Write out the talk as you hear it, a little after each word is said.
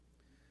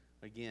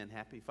Again,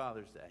 happy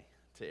Father's Day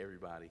to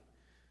everybody.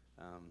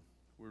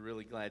 We're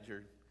really glad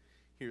you're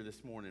here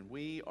this morning.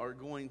 We are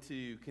going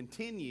to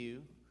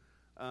continue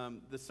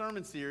the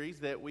sermon series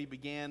that we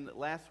began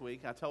last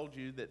week. I told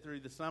you that through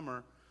the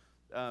summer,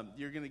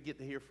 you're going to get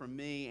to hear from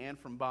me and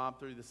from Bob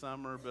through the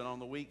summer, but on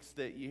the weeks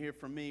that you hear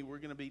from me, we're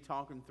going to be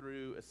talking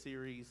through a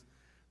series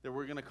that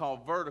we're going to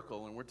call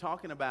Vertical, and we're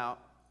talking about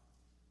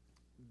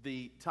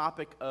the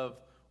topic of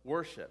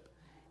worship.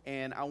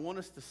 And I want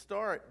us to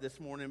start this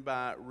morning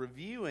by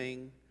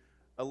reviewing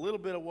a little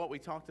bit of what we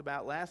talked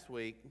about last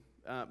week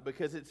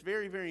because it's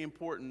very, very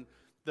important.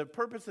 The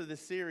purpose of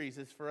this series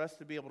is for us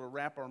to be able to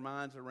wrap our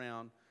minds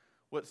around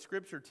what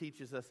Scripture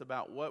teaches us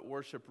about what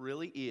worship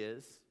really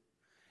is,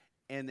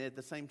 and at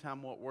the same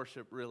time what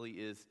worship really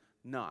is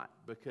not,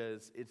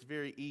 because it's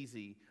very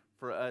easy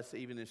for us,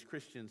 even as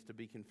Christians, to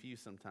be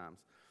confused sometimes.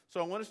 So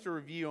I want us to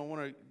review. I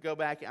want to go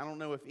back. I don't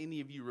know if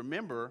any of you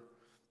remember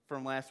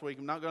from last week.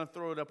 I'm not going to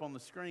throw it up on the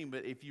screen,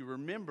 but if you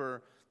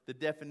remember the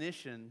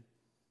definition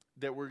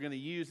that we're going to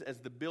use as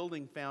the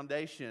building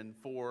foundation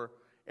for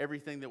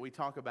everything that we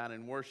talk about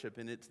in worship,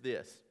 and it's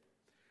this.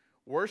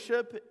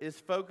 Worship is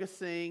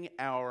focusing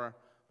our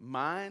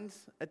mind's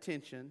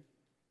attention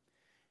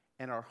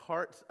and our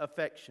heart's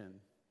affection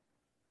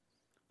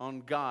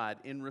on God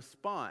in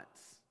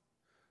response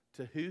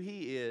to who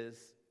He is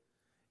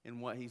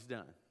and what He's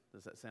done.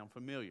 Does that sound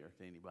familiar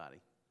to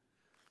anybody?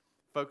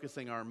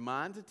 Focusing our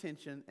mind's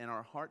attention and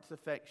our heart's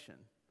affection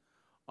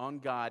on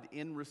God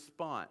in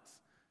response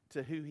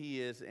to who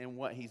He is and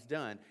what He's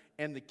done.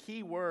 And the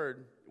key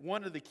word,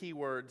 one of the key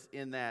words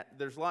in that,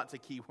 there's lots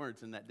of key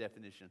words in that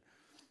definition.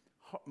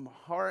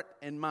 Heart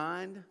and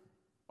mind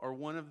are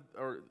one of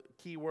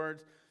key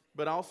words,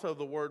 but also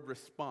the word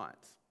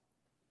response.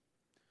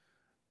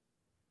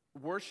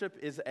 Worship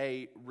is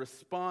a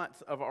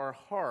response of our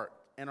heart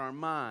and our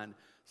mind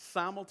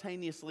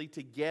simultaneously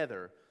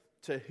together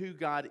to who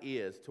God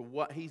is, to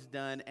what He's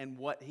done, and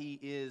what He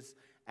is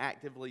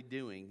actively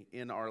doing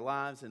in our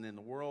lives and in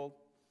the world.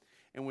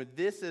 And with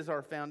this as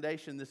our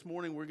foundation, this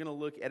morning we're going to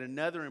look at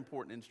another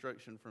important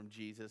instruction from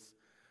Jesus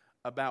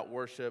about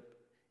worship.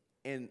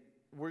 And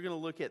we're going to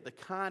look at the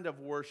kind of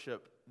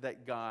worship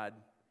that God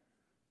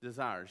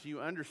desires.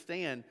 You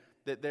understand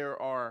that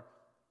there are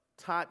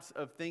types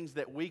of things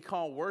that we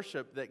call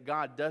worship that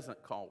God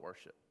doesn't call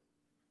worship.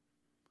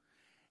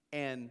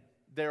 And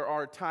there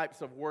are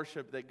types of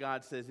worship that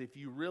God says, if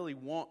you really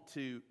want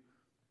to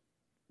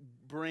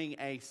bring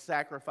a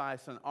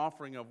sacrifice, an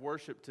offering of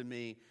worship to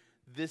me,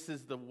 this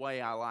is the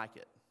way I like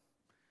it.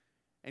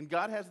 And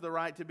God has the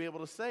right to be able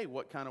to say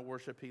what kind of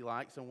worship He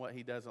likes and what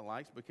He doesn't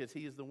like, because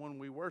He is the one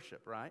we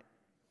worship, right?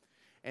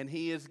 And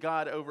He is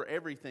God over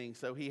everything,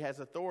 so He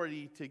has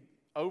authority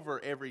over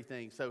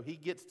everything. So He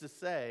gets to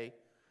say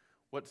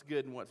what's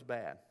good and what's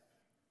bad.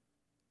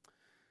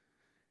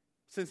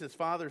 Since it's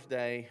Father's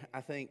Day, I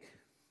think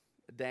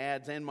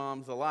dads and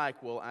moms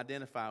alike will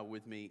identify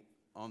with me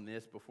on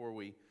this before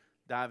we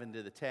dive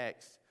into the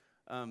text.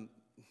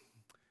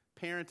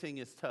 Parenting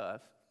is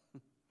tough.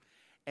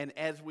 And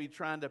as we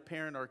try to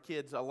parent our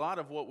kids, a lot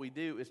of what we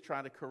do is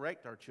try to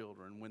correct our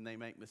children when they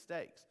make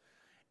mistakes.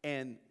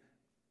 And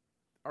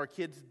our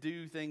kids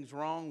do things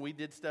wrong. We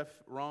did stuff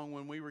wrong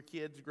when we were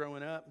kids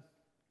growing up.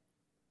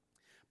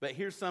 But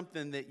here's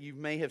something that you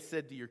may have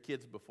said to your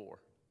kids before.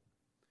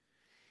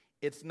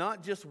 It's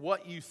not just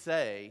what you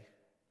say,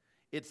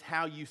 it's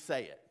how you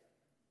say it.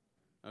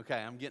 Okay,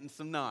 I'm getting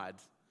some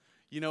nods.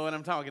 You know what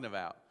I'm talking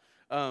about.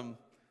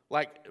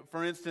 Like,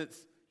 for instance,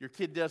 your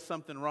kid does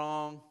something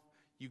wrong.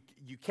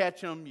 You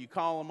catch them, you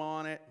call them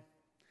on it,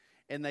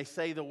 and they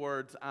say the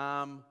words,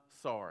 "I'm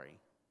sorry."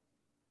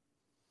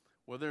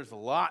 Well, there's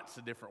lots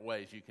of different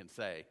ways you can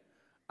say,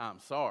 "I'm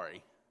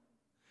sorry."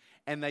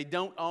 And they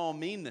don't all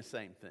mean the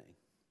same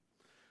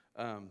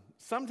thing.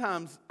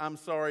 Sometimes "I'm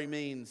sorry"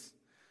 means,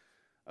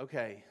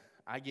 okay,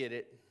 I get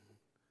it.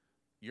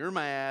 You're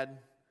mad.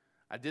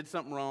 I did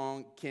something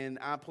wrong. Can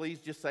I please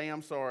just say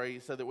I'm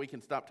sorry so that we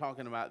can stop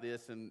talking about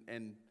this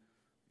and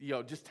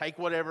just take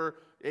whatever.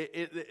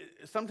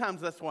 Sometimes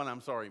that's what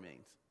I'm sorry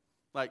means.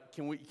 Like,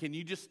 can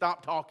you just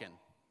stop talking?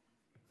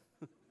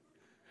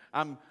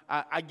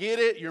 I get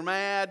it. You're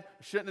mad.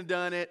 Shouldn't have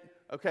done it.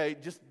 Okay,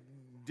 just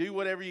do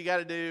whatever you got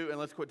to do and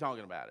let's quit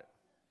talking about it.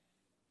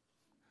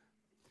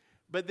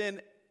 But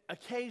then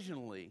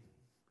occasionally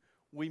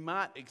we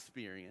might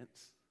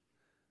experience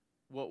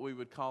what we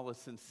would call a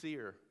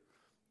sincere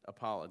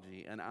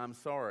apology. And "I'm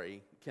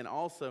sorry" can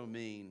also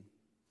mean,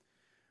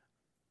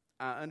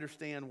 I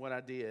understand what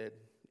I did,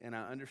 and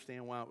I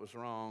understand why it was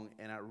wrong,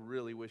 and I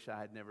really wish I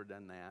had never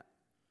done that.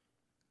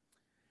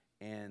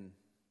 And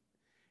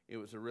it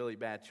was a really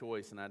bad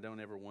choice, and I don't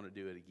ever want to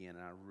do it again,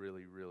 and I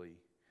really, really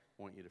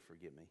want you to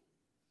forgive me.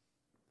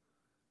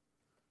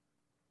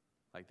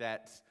 Like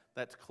that's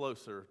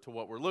closer to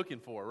what we're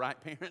looking for, right,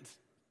 parents?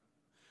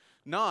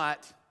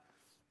 Not,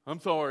 "I'm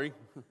sorry."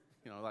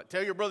 Like,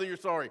 tell your brother you're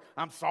sorry.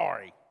 "I'm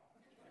sorry."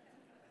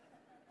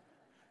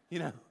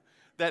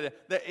 That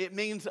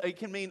it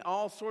can mean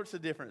all sorts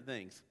of different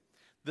things.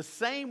 The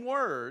same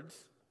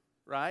words,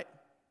 right?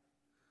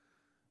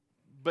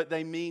 but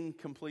they mean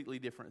completely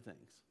different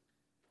things.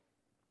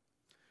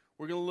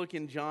 We're going to look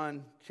in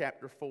John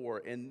chapter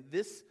 4, and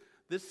this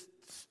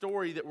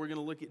story that we're going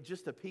to look at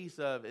just a piece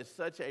of is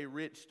such a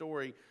rich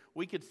story.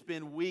 We could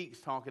spend weeks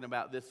talking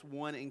about this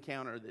one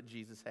encounter that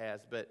Jesus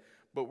has, but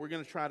we're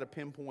going to try to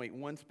pinpoint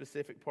one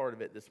specific part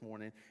of it this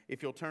morning.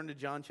 If you'll turn to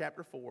John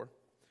chapter 4,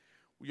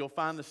 you'll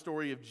find the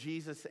story of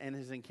Jesus and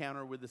his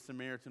encounter with the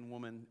Samaritan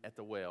woman at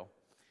the well.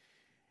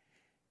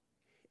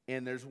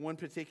 And there's one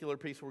particular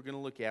piece we're going to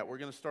look at. We're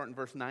going to start in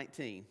verse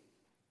 19.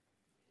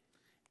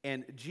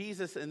 And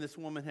Jesus and this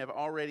woman have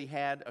already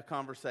had a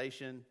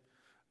conversation,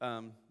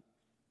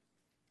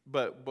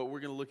 but we're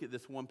going to look at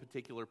this one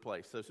particular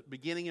place. So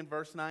beginning in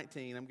verse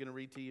 19, I'm going to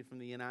read to you from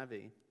the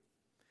NIV.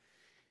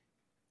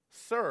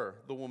 "Sir,"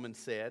 the woman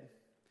said,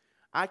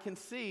 "I can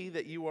see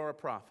that you are a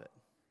prophet.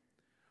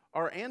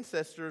 Our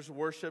ancestors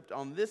worshipped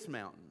on this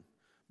mountain,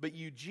 but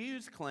you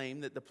Jews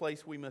claim that the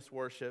place we must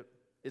worship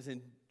is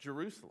in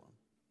Jerusalem."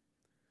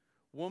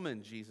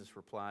 "Woman," Jesus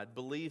replied,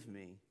 "believe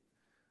me,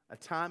 a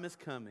time is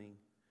coming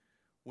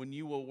when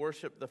you will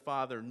worship the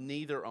Father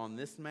neither on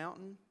this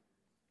mountain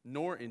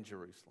nor in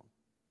Jerusalem.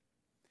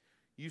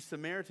 You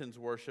Samaritans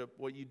worship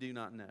what you do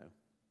not know.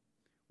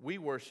 We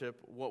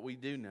worship what we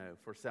do know,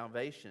 for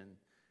salvation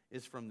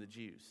is from the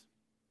Jews.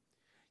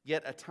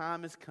 Yet a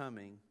time is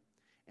coming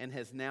and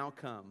has now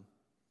come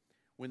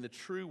when the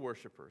true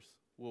worshipers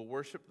will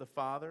worship the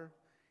Father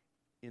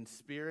in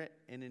spirit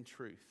and in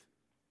truth.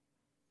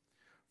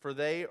 For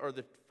they are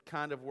the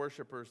kind of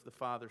worshipers the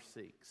Father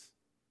seeks.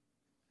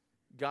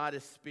 God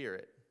is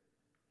spirit,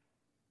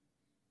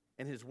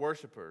 and his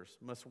worshipers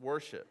must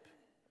worship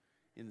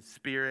in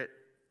spirit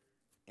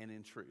and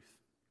in truth."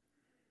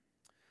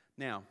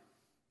 Now,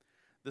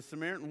 the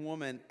Samaritan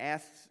woman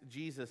asks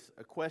Jesus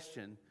a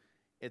question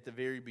at the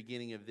very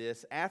beginning of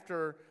this,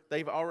 after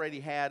they've already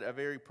had a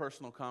very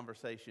personal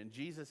conversation.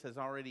 Jesus has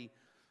already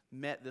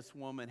met this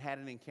woman, had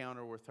an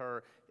encounter with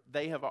her.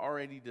 They have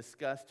already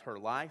discussed her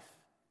life,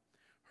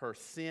 her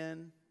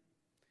sin,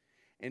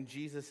 and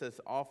Jesus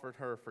has offered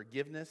her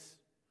forgiveness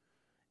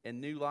and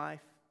new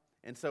life.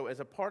 And so as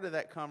a part of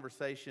that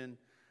conversation,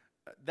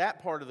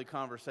 that part of the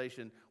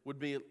conversation would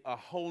be a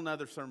whole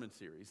nother sermon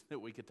series that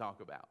we could talk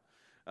about.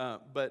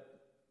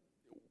 But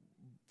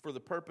for the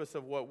purpose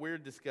of what we're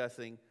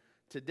discussing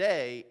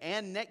today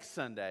and next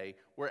Sunday,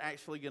 we're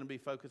actually going to be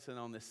focusing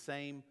on the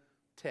same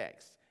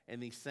text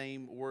and these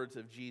same words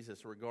of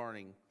Jesus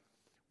regarding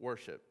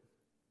worship.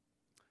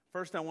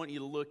 First, I want you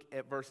to look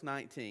at verse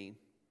 19.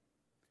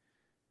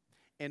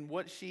 And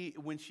when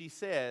she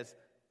says,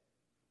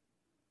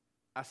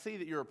 "I see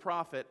that you're a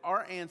prophet.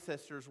 Our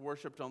ancestors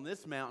worshipped on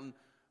this mountain,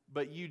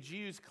 but you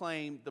Jews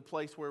claim the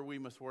place where we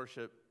must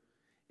worship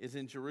is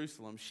in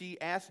Jerusalem." She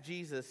asked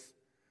Jesus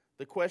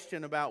the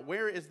question about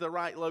where is the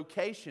right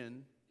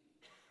location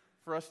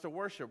for us to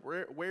worship?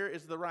 Where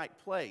is the right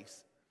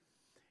place?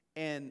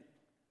 And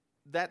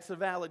that's a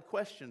valid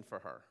question for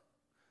her.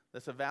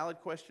 That's a valid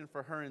question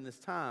for her in this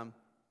time.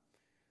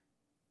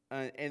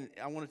 And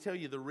I want to tell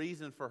you the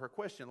reason for her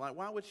question. Like,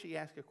 why would she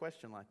ask a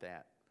question like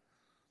that?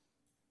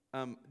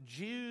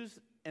 Jews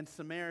and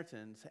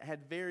Samaritans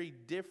had very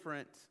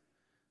different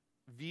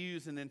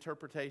views and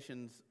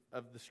interpretations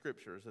of the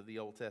scriptures of the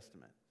Old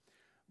Testament.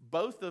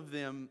 Both of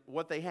them,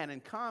 what they had in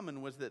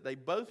common was that they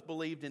both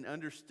believed and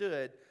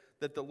understood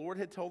that the Lord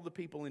had told the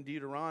people in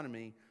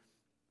Deuteronomy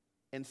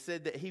and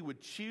said that he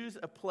would choose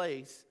a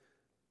place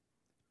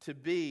to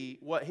be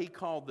what he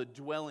called the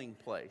dwelling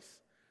place,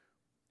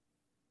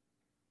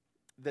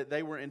 that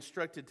they were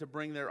instructed to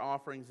bring their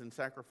offerings and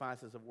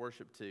sacrifices of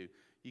worship to.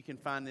 You can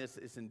find this,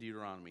 it's in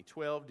Deuteronomy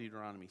 12,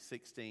 Deuteronomy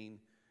 16,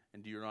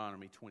 and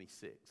Deuteronomy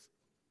 26.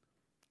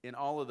 In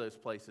all of those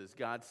places,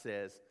 God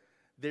says,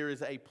 there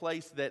is a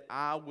place that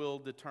I will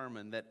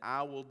determine, that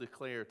I will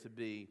declare to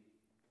be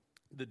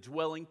the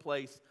dwelling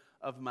place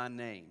of my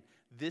name.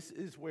 This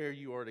is where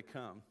you are to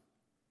come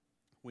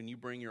when you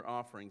bring your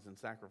offerings and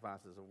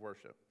sacrifices of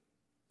worship.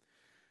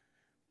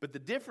 But the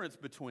difference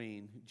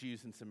between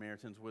Jews and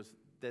Samaritans was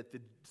that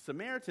the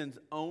Samaritans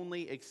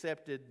only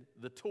accepted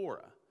the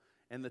Torah.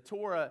 And the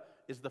Torah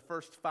is the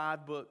first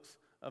 5 books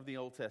of the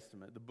Old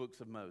Testament, the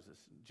books of Moses: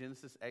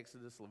 Genesis,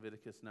 Exodus,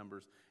 Leviticus,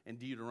 Numbers, and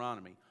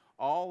Deuteronomy.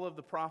 All of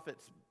the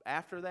prophets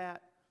after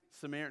that,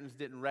 Samaritans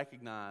didn't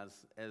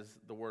recognize as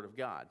the Word of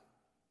God.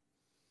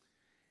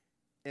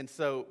 And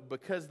so,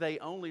 because they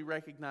only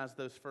recognized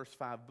those first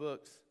 5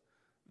 books,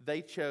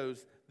 they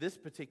chose this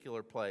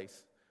particular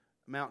place,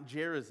 Mount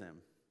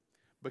Gerizim,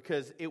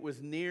 because it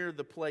was near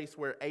the place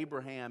where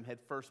Abraham had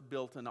first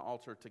built an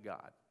altar to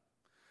God.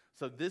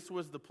 So this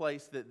was the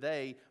place that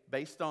they,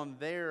 based on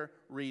their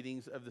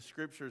readings of the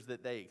scriptures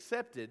that they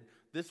accepted,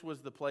 this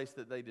was the place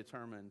that they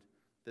determined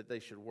that they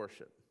should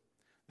worship.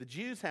 The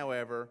Jews,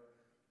 however,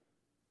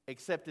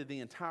 accepted the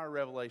entire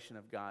revelation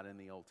of God in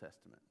the Old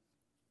Testament.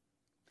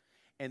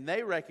 And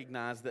they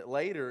recognized that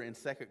later in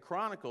 2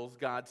 Chronicles,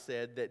 God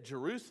said that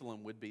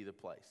Jerusalem would be the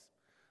place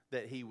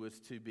that he was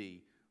to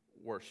be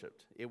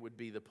worshipped. It would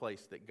be the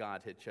place that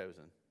God had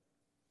chosen.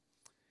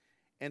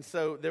 And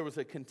so there was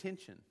a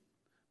contention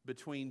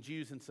between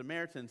Jews and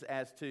Samaritans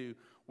as to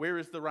where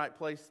is the right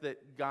place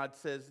that God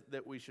says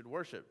that we should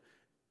worship.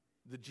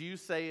 The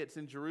Jews say it's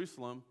in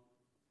Jerusalem.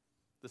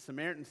 The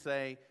Samaritans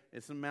say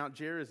it's in Mount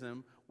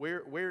Gerizim.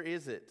 Where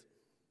is it?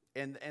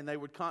 And they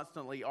would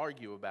constantly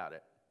argue about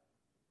it.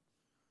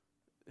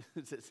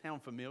 Does it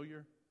sound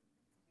familiar?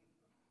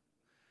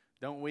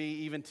 Don't we,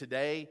 even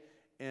today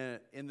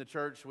in the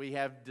church, we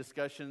have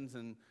discussions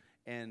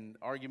and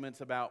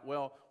arguments about,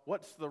 well,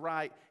 what's the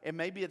right, and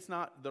maybe it's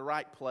not the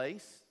right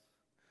place,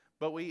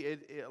 but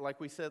like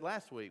we said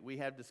last week, we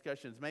have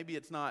discussions. Maybe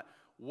it's not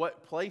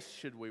what place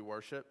should we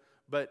worship,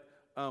 but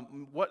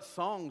what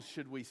songs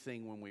should we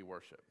sing when we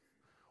worship?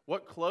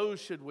 What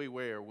clothes should we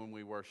wear when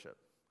we worship?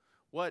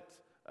 What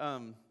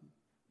time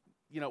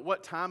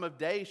of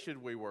day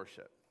should we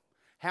worship?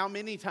 How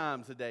many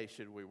times a day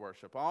should we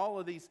worship? All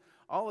of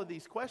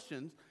these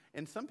questions,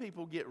 and some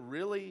people get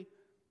really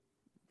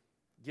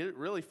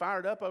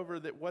fired up over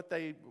what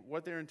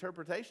their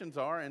interpretations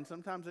are, and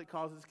sometimes it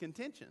causes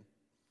contention.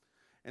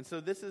 And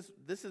so this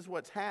is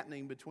what's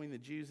happening between the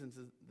Jews and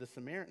the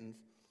Samaritans.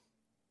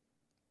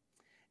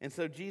 And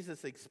so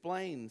Jesus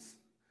explains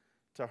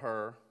to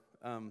her.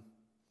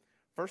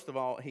 First of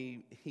all,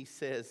 he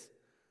says,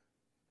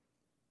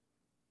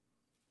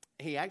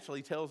 he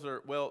actually tells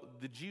her, well,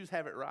 the Jews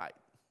have it right.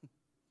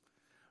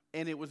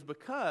 And it was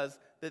because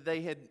that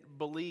they had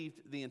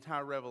believed the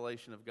entire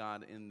revelation of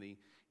God in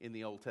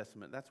the Old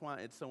Testament. That's why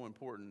it's so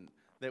important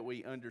that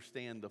we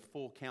understand the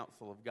full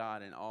counsel of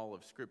God in all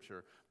of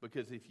Scripture.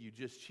 Because if you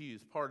just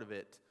choose part of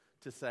it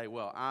to say,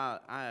 well,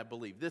 I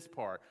believe this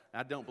part,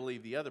 I don't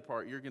believe the other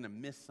part, you're going to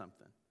miss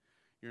something.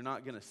 You're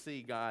not going to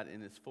see God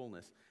in His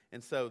fullness.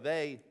 And so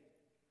they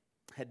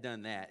had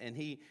done that.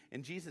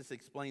 And Jesus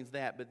explains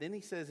that. But then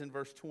He says in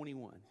verse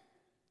 21,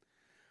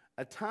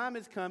 a time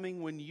is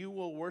coming when you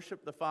will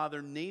worship the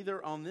Father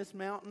neither on this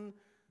mountain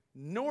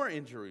nor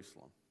in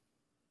Jerusalem.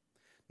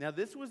 Now,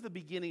 this was the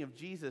beginning of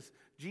Jesus.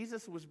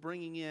 Jesus was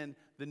bringing in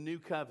the new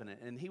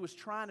covenant, and He was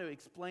trying to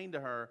explain to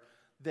her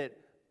that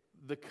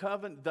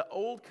the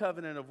old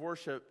covenant of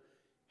worship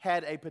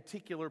had a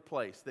particular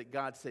place that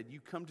God said,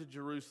 you come to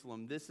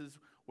Jerusalem, this is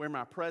where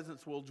my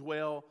presence will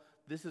dwell,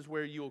 this is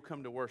where you will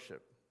come to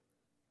worship.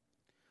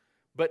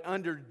 But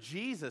under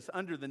Jesus,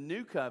 under the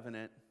new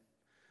covenant,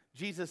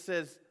 Jesus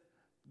says,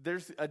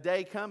 there's a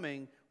day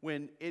coming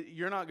when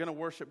you're not going to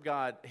worship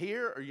God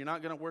here, or you're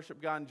not going to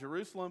worship God in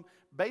Jerusalem.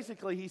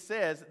 Basically, He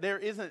says there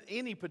isn't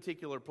any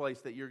particular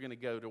place that you're going to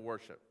go to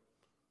worship.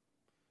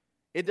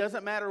 It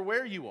doesn't matter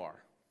where you are.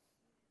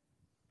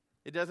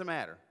 It doesn't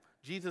matter.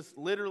 Jesus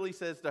literally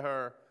says to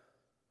her,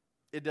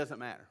 it doesn't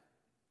matter.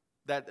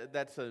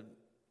 That's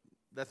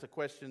a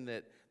question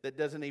that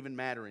doesn't even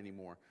matter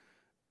anymore.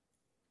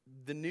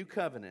 The new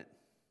covenant,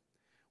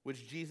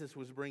 which Jesus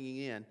was bringing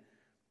in,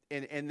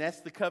 and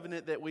that's the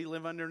covenant that we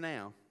live under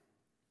now,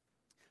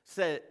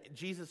 said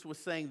Jesus was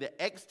saying that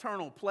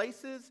external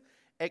places,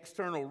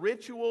 external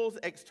rituals,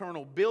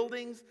 external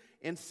buildings,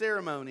 and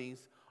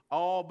ceremonies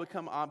all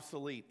become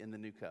obsolete in the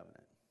new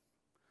covenant.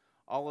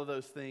 All of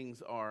those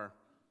things are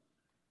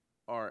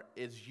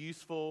as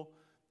useful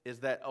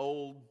as that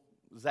old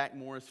Zach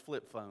Morris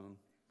flip phone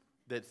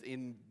that's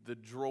in the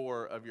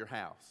drawer of your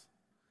house.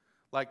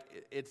 Like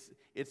it's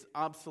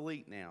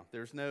obsolete now.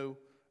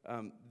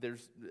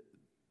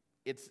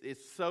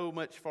 It's so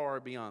much far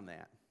beyond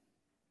that.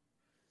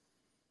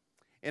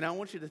 And I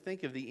want you to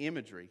think of the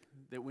imagery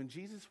that when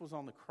Jesus was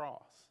on the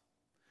cross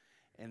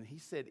and He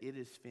said, it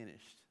is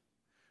finished.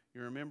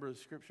 You remember the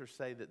scriptures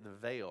say that the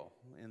veil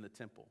in the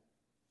temple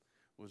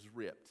was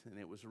ripped, and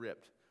it was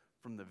ripped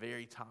from the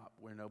very top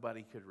where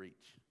nobody could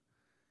reach.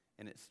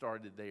 And it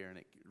started there, and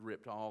it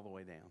ripped all the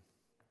way down.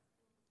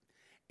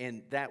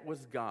 And that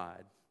was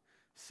God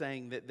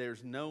saying that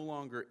there's no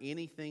longer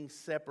anything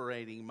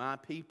separating my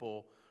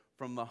people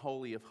from the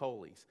Holy of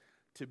Holies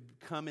to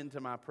come into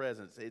my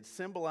presence. It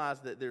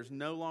symbolized that there's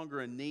no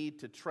longer a need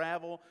to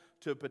travel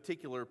to a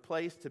particular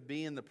place to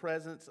be in the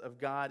presence of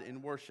God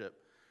in worship.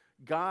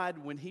 God,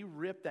 when He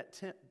ripped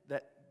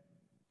that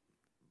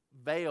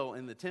veil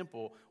in the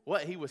temple,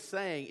 what He was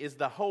saying is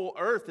the whole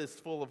earth is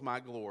full of my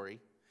glory.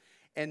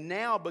 And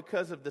now,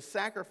 because of the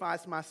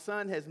sacrifice my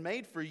Son has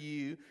made for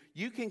you,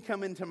 you can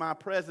come into my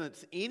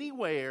presence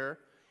anywhere,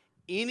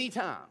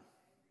 anytime.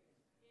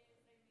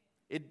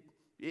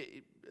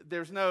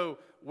 There's no,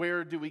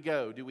 where do we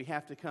go? Do we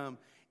have to come?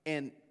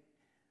 And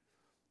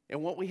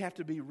what we have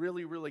to be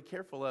really, really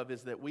careful of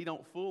is that we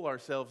don't fool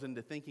ourselves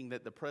into thinking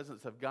that the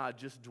presence of God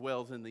just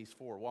dwells in these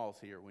four walls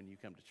here when you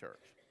come to church.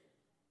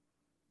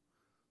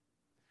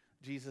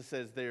 Jesus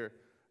says there,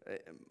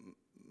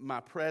 my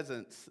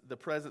presence, the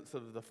presence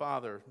of the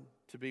Father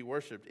to be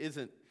worshiped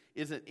isn't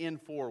in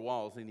four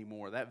walls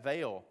anymore. That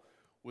veil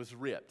was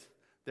ripped.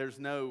 There's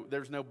no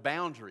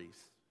boundaries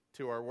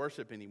to our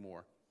worship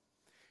anymore.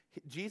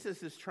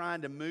 Jesus is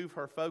trying to move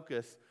her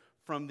focus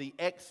from the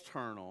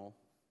external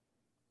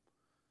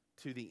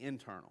to the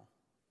internal.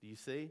 Do you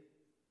see?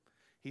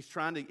 He's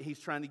trying to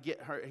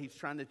get her, he's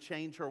trying to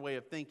change her way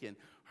of thinking.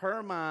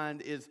 Her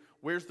mind is,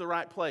 where's the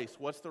right place?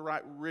 What's the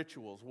right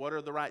rituals? What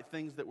are the right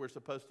things that we're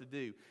supposed to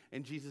do?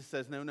 And Jesus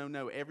says,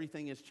 no,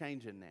 everything is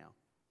changing now.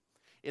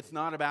 It's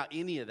not about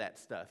any of that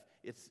stuff.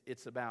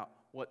 It's about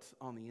what's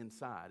on the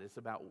inside. It's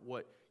about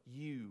what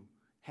you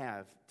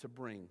have to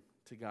bring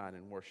to God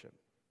in worship.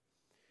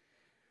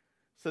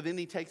 So then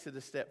he takes it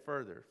a step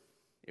further.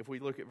 If we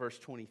look at verse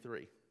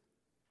 23.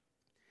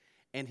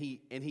 And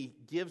he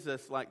gives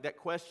us like that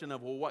question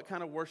of, well, what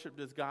kind of worship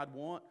does God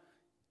want?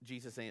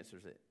 Jesus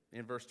answers it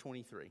in verse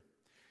 23.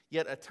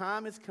 Yet a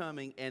time is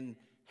coming and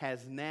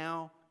has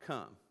now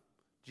come.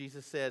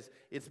 Jesus says,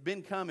 it's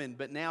been coming,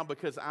 but now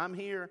because I'm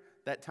here,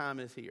 that time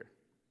is here.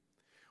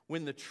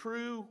 When the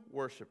true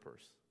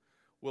worshipers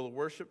will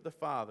worship the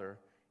Father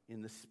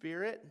in the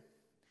Spirit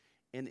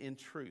and in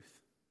truth.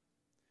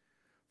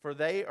 For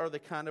they are the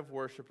kind of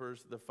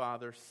worshipers the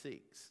Father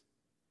seeks.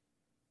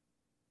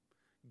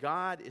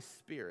 God is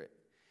spirit,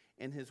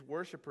 and his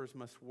worshipers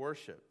must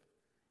worship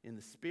in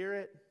the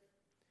Spirit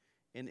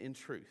and in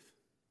truth.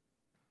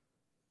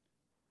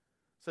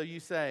 So you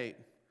say,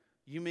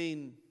 you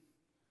mean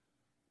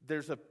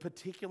there's a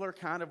particular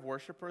kind of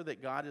worshiper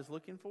that God is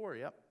looking for?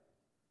 Yep.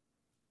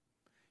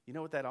 You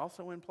know what that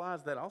also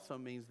implies? That also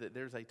means that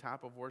there's a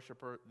type of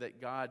worshiper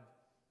that God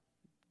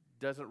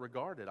doesn't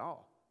regard at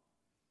all.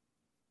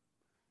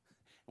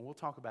 And we'll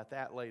talk about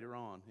that later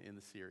on in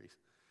the series.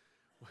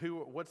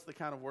 What's the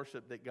kind of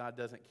worship that God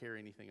doesn't care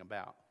anything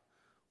about?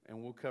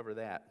 And we'll cover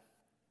that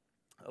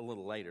a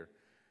little later.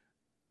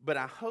 But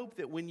I hope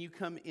that when you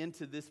come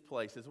into this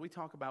place, as we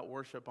talk about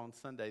worship on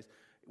Sundays,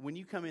 when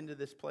you come into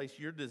this place,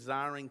 you're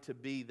desiring to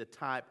be the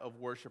type of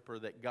worshiper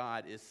that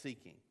God is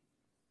seeking.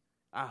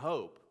 I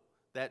hope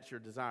that's your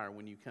desire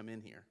when you come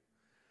in here.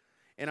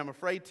 And I'm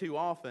afraid too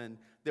often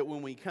that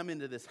when we come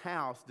into this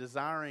house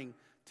desiring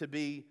to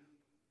be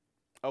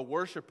a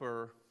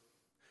worshiper,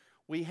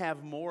 we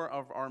have more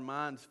of our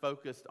minds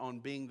focused on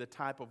being the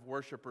type of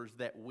worshipers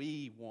that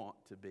we want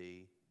to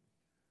be,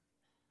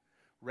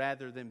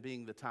 rather than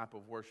being the type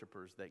of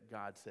worshipers that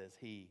God says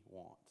he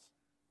wants.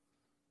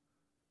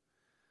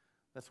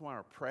 That's why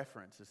our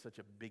preference is such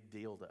a big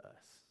deal to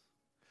us.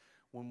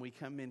 When we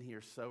come in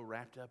here so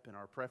wrapped up in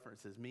our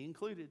preferences, me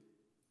included,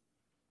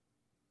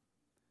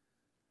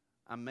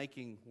 I'm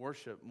making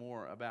worship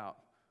more about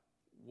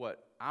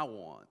what I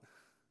want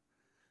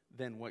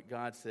than what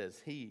God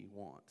says he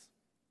wants.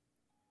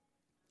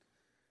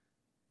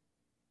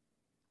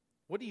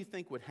 What do you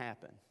think would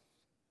happen?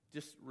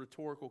 Just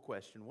rhetorical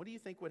question. What do you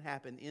think would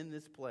happen in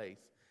this place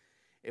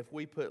if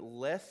we put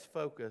less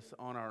focus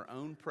on our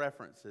own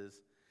preferences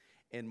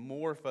and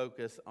more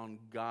focus on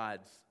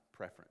God's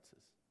preferences?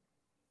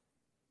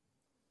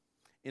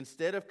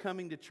 Instead of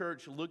coming to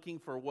church looking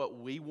for what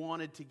we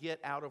wanted to get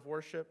out of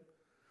worship,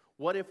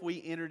 what if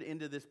we entered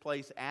into this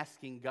place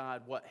asking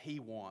God what he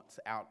wants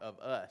out of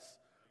us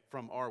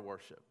from our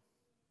worship?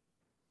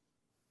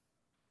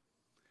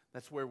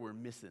 That's where we're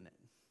missing it.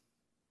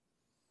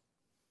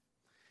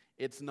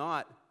 It's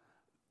not,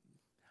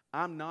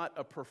 I'm not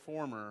a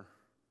performer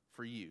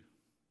for you.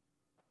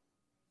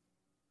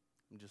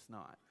 I'm just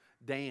not.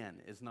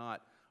 Dan is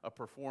not a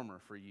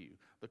performer for you.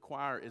 The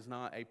choir is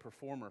not a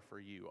performer for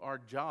you. Our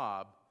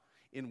job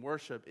in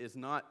worship is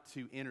not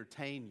to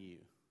entertain you.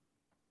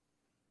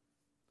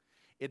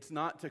 It's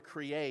not to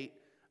create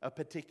a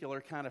particular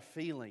kind of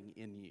feeling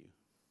in you.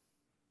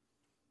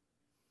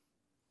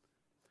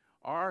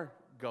 Our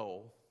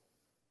goal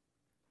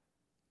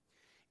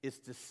is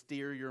to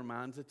steer your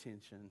mind's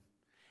attention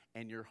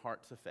and your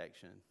heart's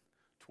affection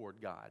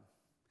toward God.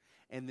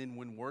 And then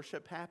when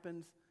worship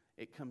happens,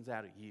 it comes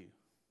out of you.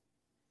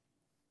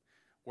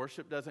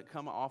 Worship doesn't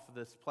come off of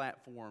this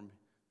platform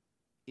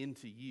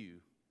into you,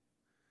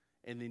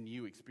 and then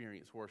you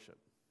experience worship.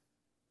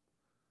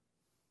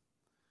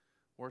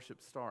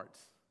 Worship starts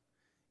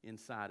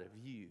inside of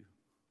you,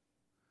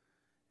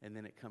 and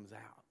then it comes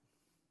out.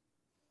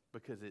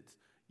 Because it's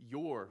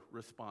your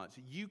response.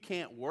 You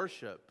can't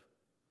worship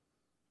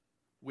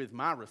with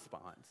my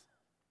response.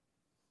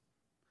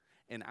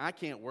 And I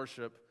can't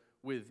worship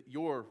with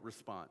your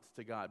response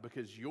to God,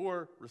 because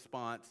your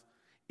response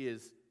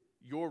is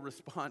your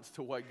response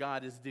to what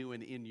God is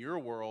doing in your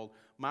world.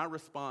 My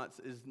response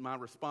is my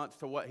response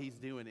to what he's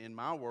doing in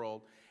my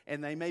world.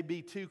 And they may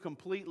be two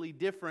completely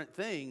different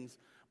things,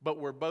 but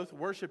we're both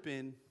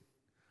worshiping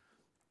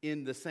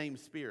in the same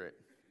spirit.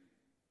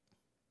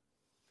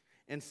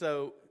 And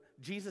so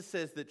Jesus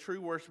says that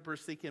true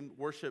worshipers seek him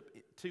worship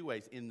two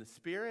ways, in the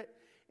Spirit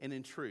and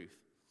in truth.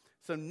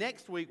 So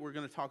next week we're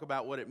going to talk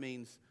about what it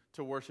means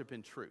to worship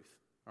in truth,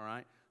 all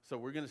right? So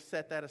we're going to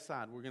set that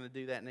aside. We're going to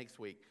do that next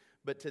week.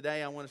 But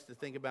today I want us to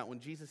think about when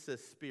Jesus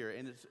says Spirit,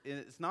 and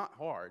it's not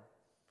hard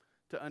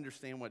to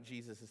understand what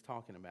Jesus is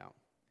talking about.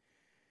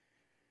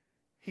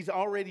 He's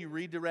already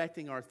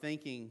redirecting our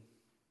thinking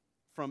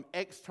from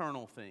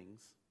external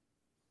things,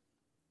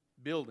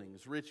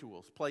 buildings,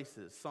 rituals,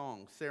 places,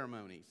 songs,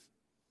 ceremonies,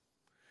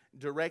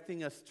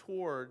 directing us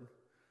toward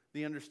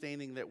the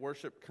understanding that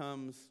worship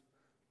comes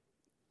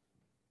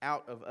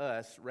out of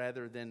us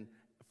rather than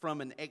from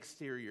an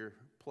exterior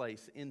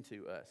place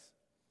into us.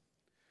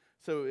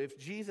 So if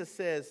Jesus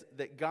says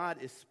that God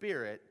is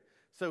spirit,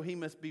 so he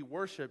must be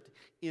worshiped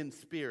in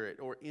spirit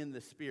or in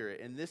the spirit.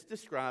 And this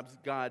describes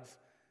God's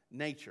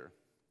nature.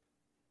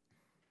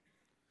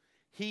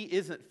 He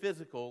isn't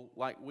physical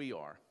like we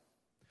are.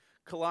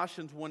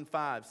 Colossians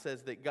 1:5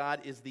 says that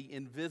God is the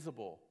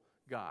invisible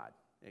God,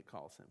 it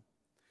calls him.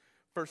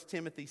 1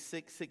 Timothy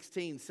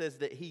 6:16 says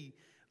that he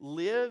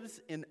lives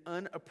in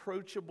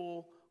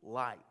unapproachable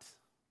light,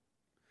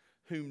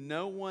 whom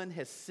no one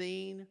has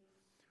seen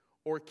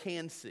or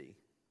can see.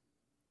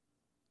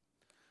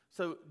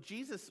 So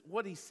Jesus,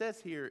 what he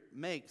says here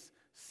makes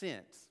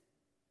sense.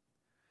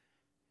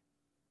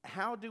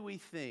 How do we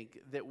think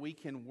that we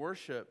can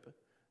worship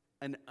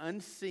an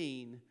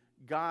unseen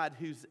God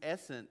whose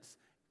essence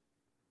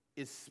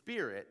is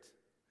spirit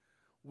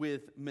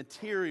with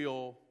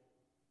material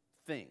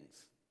things?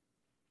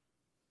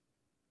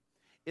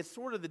 It's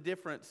sort of the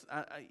difference.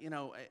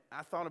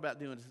 I thought about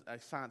doing a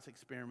science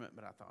experiment,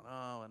 but I thought,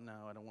 oh,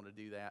 no, I don't want to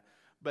do that.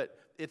 But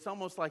it's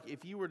almost like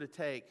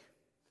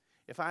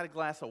if I had a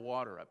glass of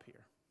water up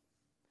here,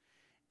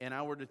 and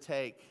I were to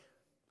take,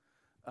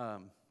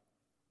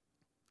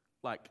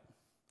 like,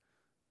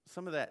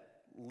 some of that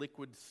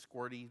liquid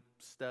squirty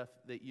stuff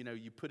that,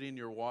 you put in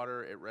your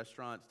water at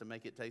restaurants to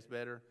make it taste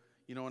better.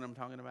 You know what I'm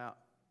talking about?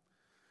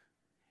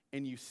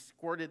 And you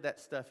squirted that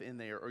stuff in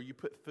there, or you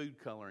put food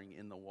coloring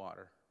in the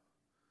water.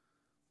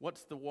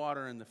 What's the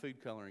water and the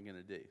food coloring going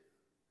to do?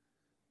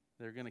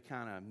 They're going to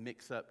kind of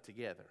mix up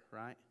together,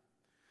 right?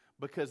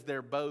 Because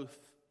they're both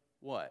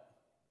what?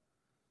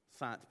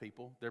 Science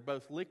people. They're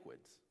both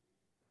liquids.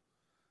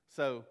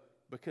 So,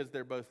 because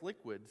they're both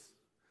liquids,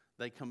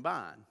 they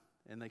combine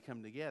and they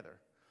come together.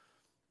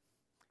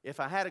 If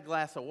I had a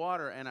glass of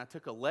water and I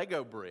took a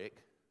Lego brick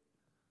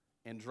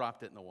and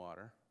dropped it in the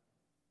water,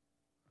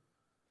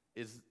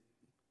 is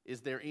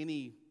there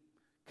any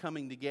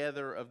coming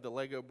together of the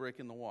Lego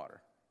brick in the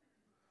water?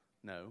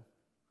 No.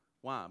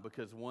 Why?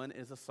 Because one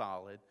is a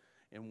solid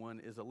and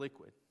one is a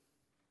liquid.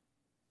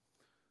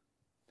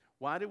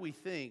 Why do we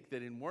think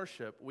that in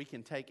worship we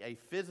can take a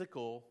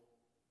physical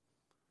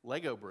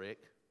Lego brick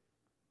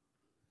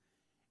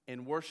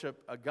and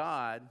worship a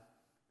God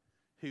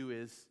who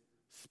is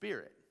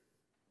spirit,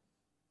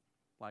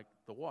 like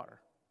the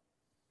water?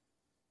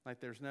 Like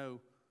there's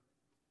no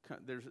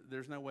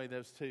way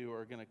those two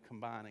are going to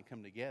combine and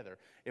come together.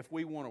 If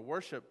we want to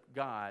worship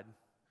God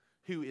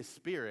who is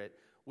spirit,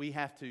 we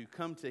have to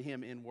come to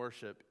him in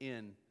worship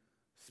in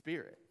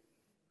spirit,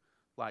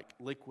 like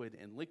liquid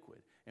and liquid.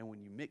 And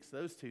when you mix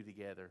those two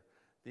together,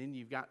 then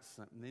you've got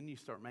something. Then you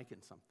start making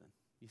something.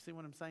 You see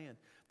what I'm saying?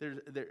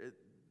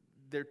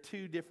 They're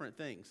two different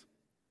things.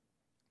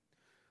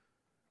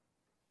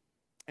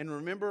 And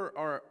remember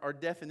our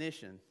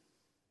definition,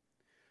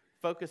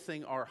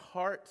 focusing our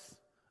heart's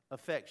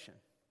affection.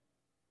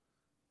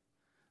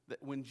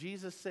 That when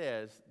Jesus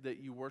says that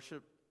you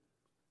worship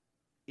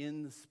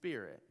in the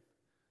Spirit,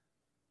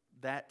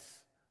 that's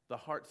the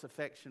heart's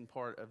affection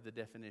part of the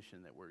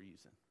definition that we're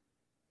using.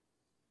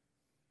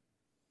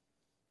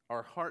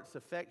 Our heart's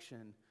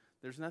affection,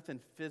 there's nothing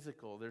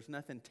physical, there's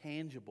nothing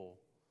tangible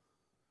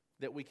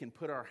that we can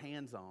put our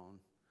hands on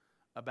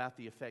about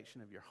the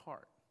affection of your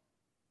heart.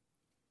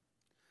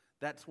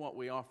 That's what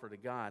we offer to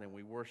God, and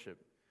we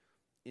worship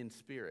in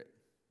spirit.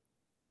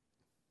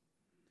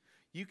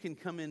 You can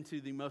come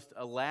into the most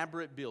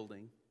elaborate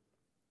building,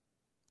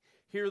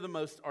 hear the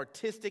most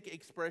artistic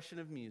expression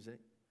of music,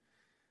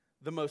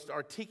 the most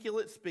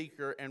articulate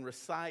speaker, and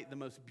recite the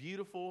most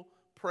beautiful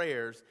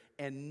prayers,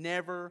 and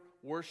never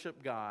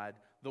worship God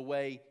the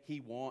way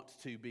he wants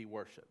to be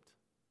worshiped.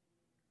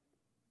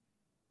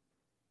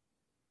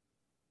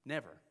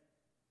 Never.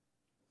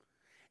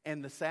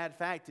 And the sad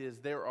fact is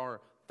there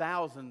are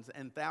thousands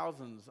and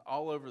thousands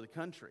all over the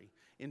country,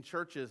 in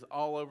churches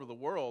all over the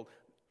world,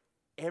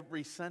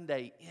 every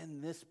Sunday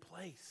in this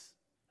place.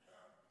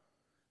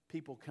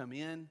 People come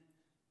in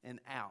and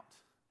out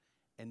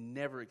and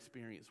never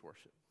experience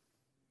worship.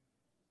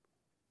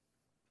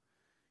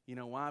 You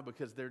know why?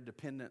 Because they're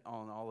dependent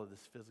on all of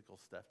this physical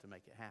stuff to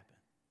make it happen.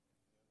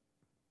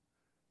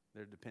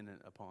 They're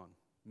dependent upon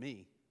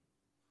me,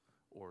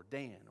 or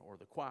Dan, or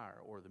the choir,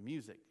 or the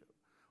music,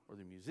 or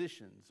the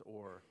musicians,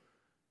 or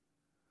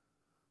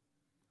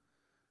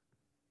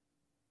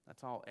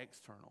that's all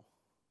external.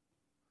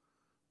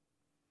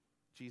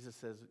 Jesus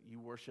says, you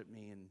worship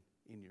me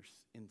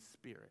in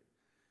spirit,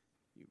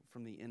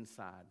 from the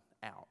inside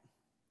out.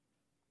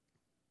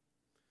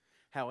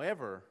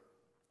 However,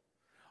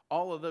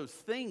 all of those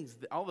things,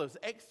 all those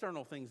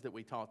external things that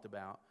we talked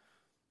about,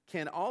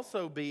 can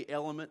also be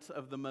elements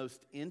of the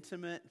most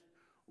intimate,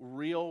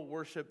 real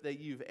worship that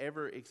you've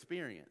ever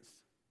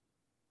experienced.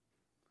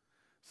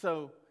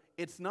 So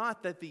it's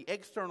not that the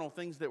external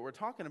things that we're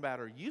talking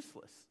about are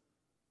useless.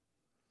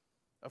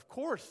 Of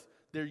course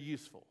they're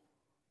useful.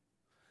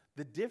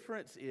 The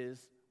difference is,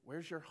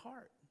 where's your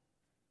heart?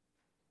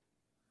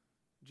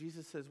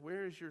 Jesus says, what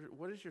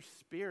is your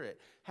spirit?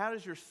 How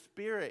is your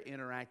spirit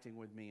interacting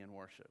with me in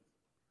worship?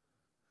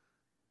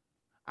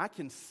 I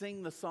can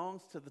sing the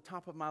songs to the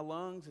top of my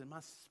lungs, and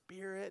my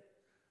spirit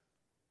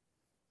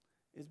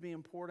is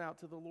being poured out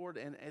to the Lord.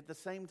 And at the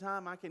same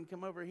time, I can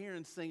come over here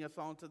and sing a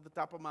song to the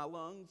top of my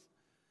lungs.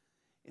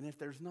 And if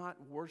there's not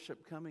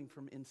worship coming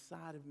from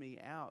inside of me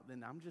out,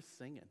 then I'm just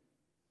singing.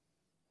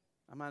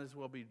 I might as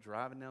well be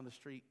driving down the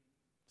street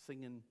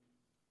singing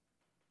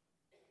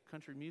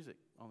country music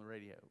on the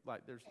radio.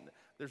 Like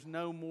there's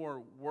no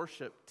more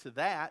worship to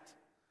that.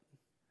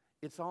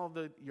 It's all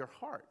your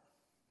heart.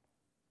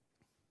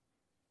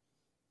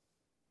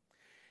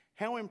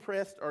 How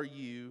impressed are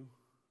you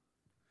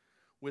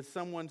with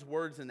someone's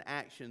words and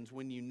actions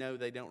when you know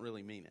they don't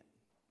really mean it?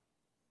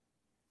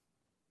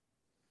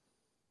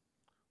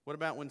 What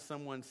about when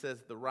someone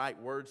says the right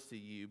words to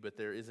you, but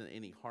there isn't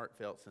any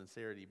heartfelt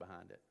sincerity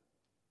behind it?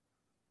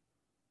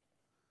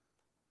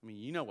 I mean,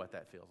 you know what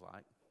that feels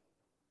like.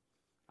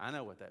 I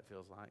know what that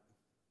feels like.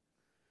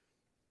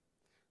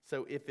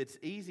 So if it's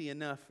easy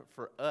enough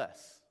for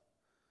us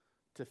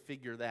to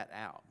figure that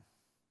out,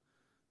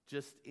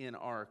 just in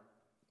our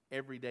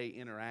everyday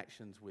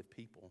interactions with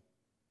people,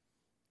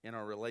 in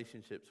our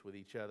relationships with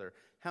each other,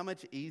 how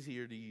much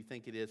easier do you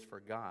think it is for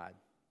God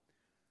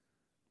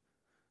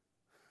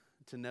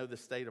to know the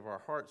state of our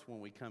hearts when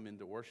we come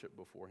into worship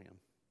before Him?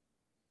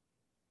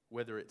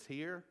 Whether it's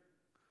here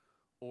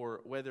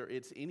or whether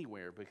it's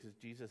anywhere, because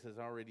Jesus has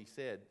already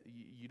said,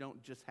 you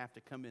don't just have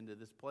to come into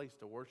this place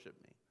to worship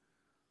me.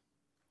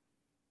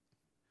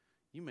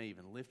 You may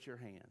even lift your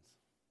hands.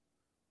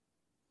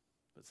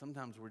 But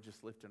sometimes we're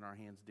just lifting our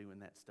hands doing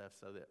that stuff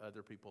so that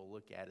other people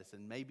look at us.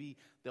 And maybe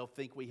they'll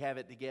think we have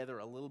it together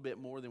a little bit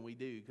more than we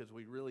do because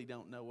we really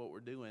don't know what we're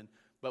doing,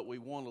 but we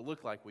want to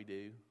look like we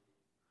do.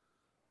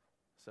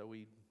 So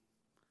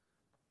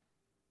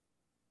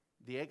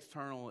the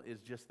external is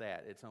just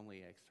that. It's only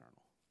external.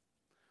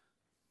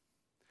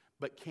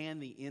 But can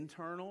the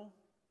internal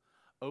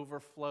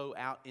overflow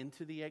out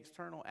into the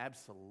external?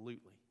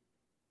 Absolutely.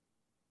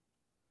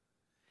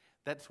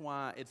 That's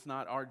why it's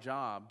not our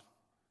job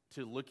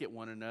to look at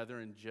one another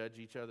and judge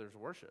each other's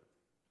worship,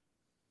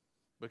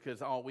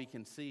 because all we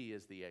can see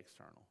is the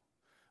external.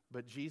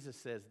 But Jesus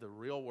says the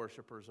real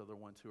worshipers are the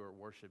ones who are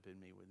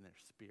worshiping me with their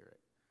spirit,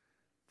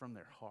 from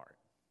their heart.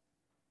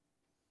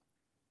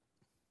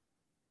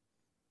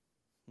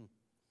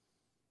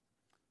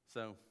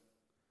 So,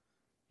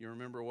 you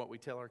remember what we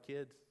tell our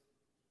kids?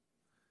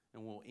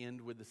 And we'll end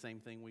with the same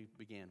thing we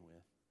began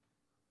with.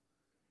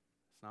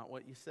 It's not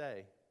what you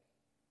say,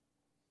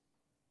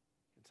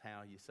 it's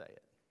how you say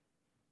it.